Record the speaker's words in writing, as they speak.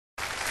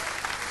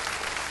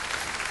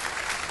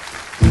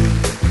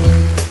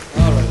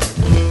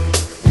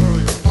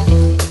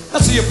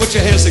see you put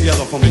your hands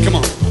together for me. Come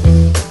on.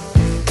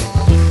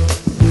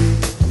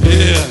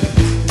 Yeah.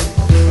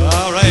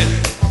 All right.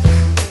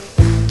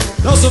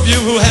 Those of you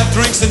who have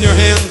drinks in your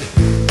hand,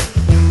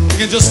 you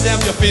can just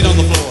stamp your feet on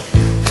the floor.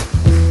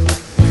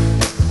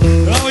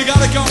 Well, we got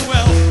it going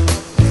well.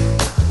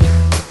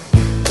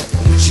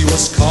 She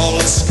was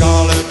called a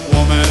scarlet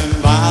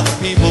woman by the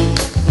people.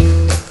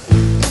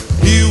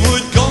 He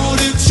would go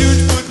to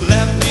church but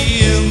left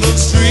me in the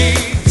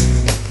street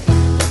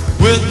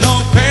with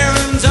no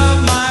parents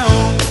of my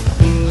own.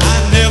 I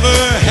never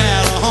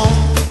had a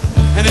home,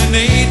 and an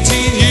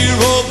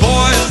 18-year-old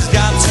boy has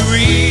got to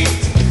eat.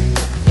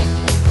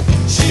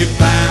 She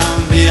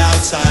found me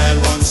outside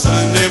one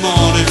Sunday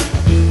morning,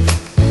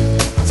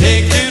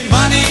 taking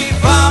money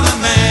from a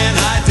man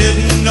I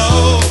didn't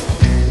know.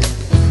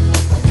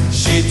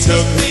 She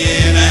took me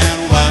in and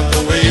wiped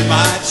away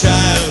my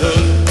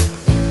childhood.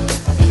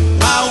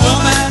 My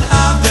woman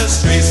of the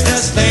streets,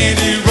 this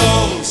lady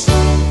Rose.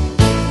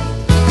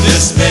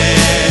 This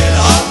bed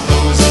of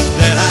roses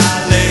that I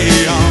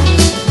lay on,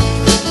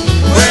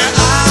 where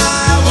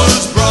I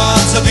was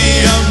brought to be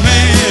a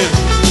man.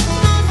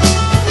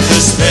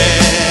 This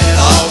bed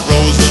of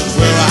roses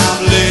where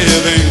I'm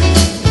living,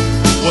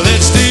 well,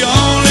 it's the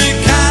only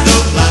kind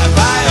of life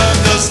I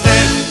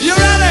understand. You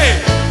ready?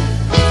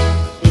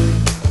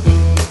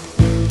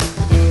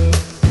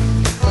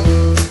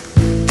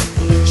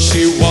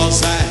 She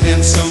was a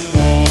handsome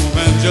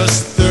woman,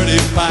 just